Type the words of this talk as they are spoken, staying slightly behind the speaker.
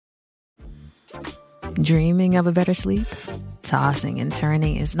Dreaming of a better sleep? Tossing and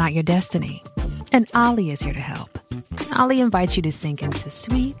turning is not your destiny. And Ollie is here to help. Ollie invites you to sink into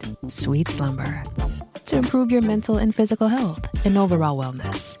sweet, sweet slumber to improve your mental and physical health and overall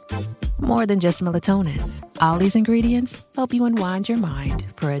wellness. More than just melatonin, Ollie's ingredients help you unwind your mind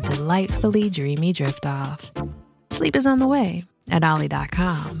for a delightfully dreamy drift off. Sleep is on the way at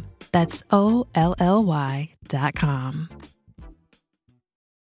Ollie.com. That's OLLY.com.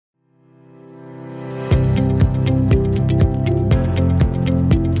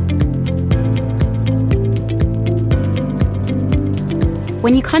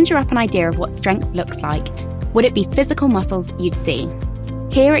 When you conjure up an idea of what strength looks like, would it be physical muscles you'd see?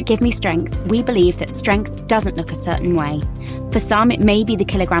 Here at Give Me Strength, we believe that strength doesn't look a certain way. For some, it may be the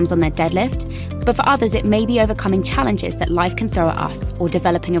kilograms on their deadlift, but for others, it may be overcoming challenges that life can throw at us or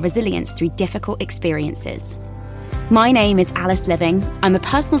developing a resilience through difficult experiences. My name is Alice Living. I'm a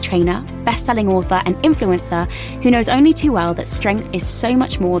personal trainer, best-selling author, and influencer who knows only too well that strength is so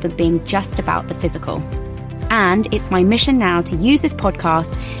much more than being just about the physical. And it's my mission now to use this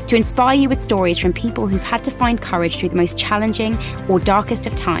podcast to inspire you with stories from people who've had to find courage through the most challenging or darkest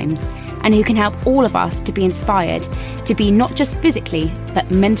of times, and who can help all of us to be inspired to be not just physically,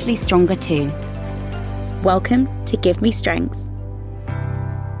 but mentally stronger too. Welcome to Give Me Strength.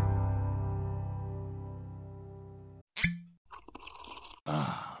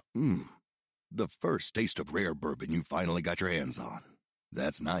 The first taste of rare bourbon you finally got your hands on.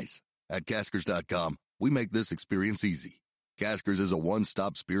 That's nice. At Caskers.com, we make this experience easy. Caskers is a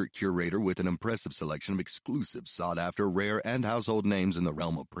one-stop spirit curator with an impressive selection of exclusive, sought-after, rare, and household names in the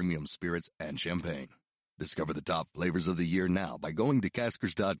realm of premium spirits and champagne. Discover the top flavors of the year now by going to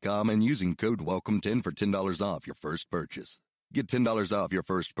Caskers.com and using code WELCOME10 for $10 off your first purchase. Get $10 off your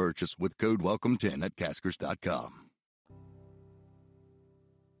first purchase with code WELCOME10 at Caskers.com.